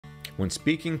When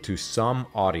speaking to some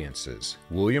audiences,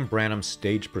 William Branham's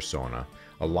stage persona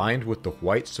aligned with the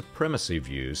white supremacy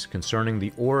views concerning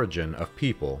the origin of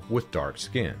people with dark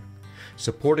skin,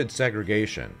 supported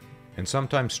segregation, and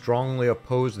sometimes strongly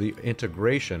opposed the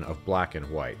integration of black and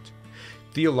white.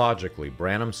 Theologically,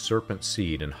 Branham's serpent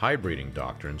seed and hybriding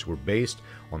doctrines were based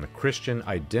on the Christian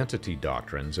identity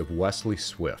doctrines of Wesley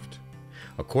Swift.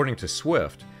 According to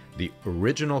Swift, the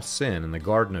original sin in the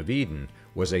Garden of Eden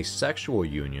was a sexual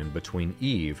union between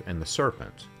Eve and the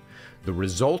serpent. The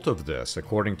result of this,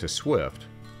 according to Swift,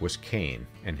 was Cain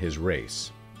and his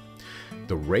race.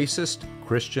 The racist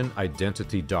Christian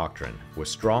identity doctrine was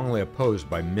strongly opposed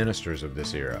by ministers of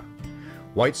this era.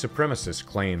 White supremacists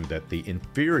claimed that the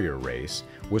inferior race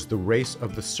was the race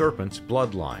of the serpent's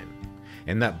bloodline,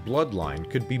 and that bloodline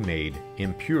could be made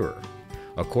impure.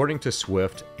 According to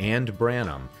Swift and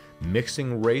Branham,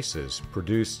 mixing races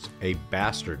produced a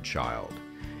bastard child,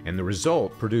 and the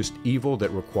result produced evil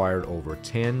that required over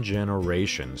 10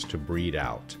 generations to breed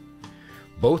out.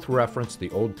 Both reference the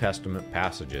Old Testament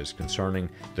passages concerning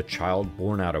the child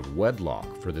born out of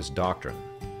wedlock for this doctrine.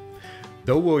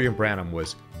 Though William Branham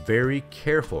was very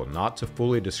careful not to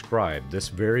fully describe this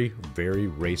very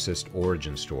racist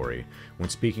origin story when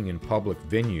speaking in public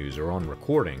venues or on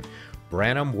recording,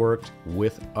 Branham worked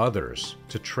with others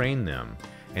to train them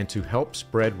and to help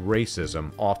spread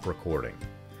racism off recording.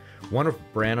 One of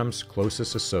Branham's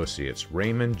closest associates,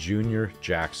 Raymond Jr.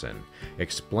 Jackson,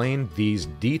 explained these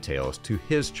details to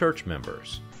his church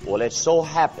members. Well, it so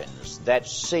happens that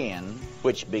sin,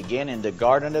 which began in the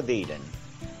Garden of Eden,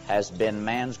 has been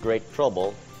man's great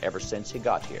trouble ever since he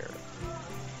got here.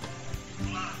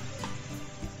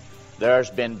 There's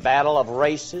been battle of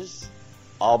races,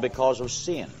 all because of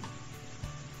sin.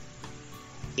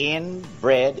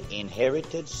 Inbred,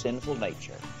 inherited sinful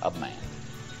nature of man.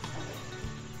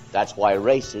 That's why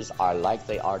races are like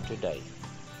they are today.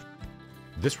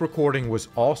 This recording was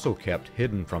also kept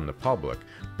hidden from the public,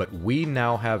 but we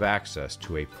now have access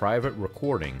to a private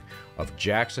recording of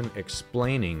Jackson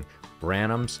explaining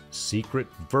Branham's secret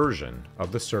version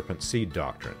of the serpent seed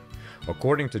doctrine.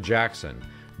 According to Jackson,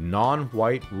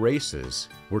 non-white races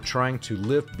were trying to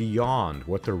live beyond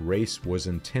what their race was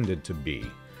intended to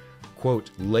be.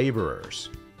 Quote, laborers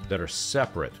that are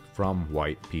separate from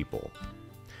white people.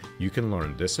 You can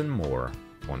learn this and more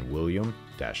on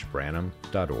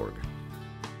william-branham.org.